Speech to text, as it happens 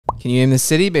Can you name the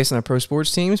city based on a pro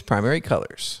sports team's primary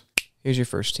colors? Here's your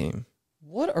first team.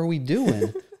 What are we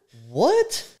doing?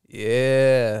 What?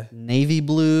 Yeah. Navy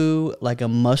blue, like a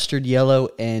mustard yellow,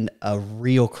 and a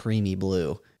real creamy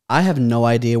blue. I have no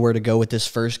idea where to go with this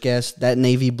first guess. That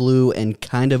navy blue and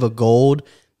kind of a gold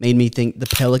made me think the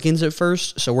Pelicans at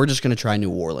first, so we're just going to try New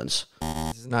Orleans.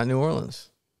 This is not New Orleans.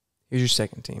 Here's your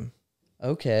second team.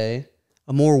 Okay.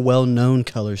 A more well-known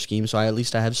color scheme, so at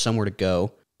least I have somewhere to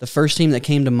go. The first team that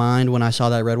came to mind when I saw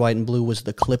that red, white, and blue was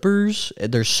the Clippers.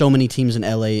 There's so many teams in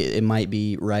LA, it might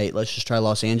be right. Let's just try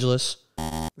Los Angeles.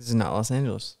 This is not Los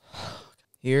Angeles.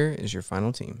 Here is your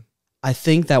final team. I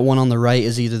think that one on the right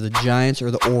is either the Giants or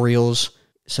the Orioles.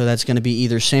 So that's going to be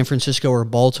either San Francisco or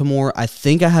Baltimore. I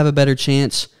think I have a better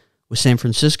chance with San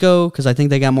Francisco because I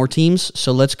think they got more teams.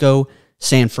 So let's go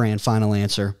San Fran, final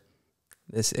answer.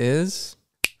 This is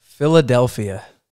Philadelphia.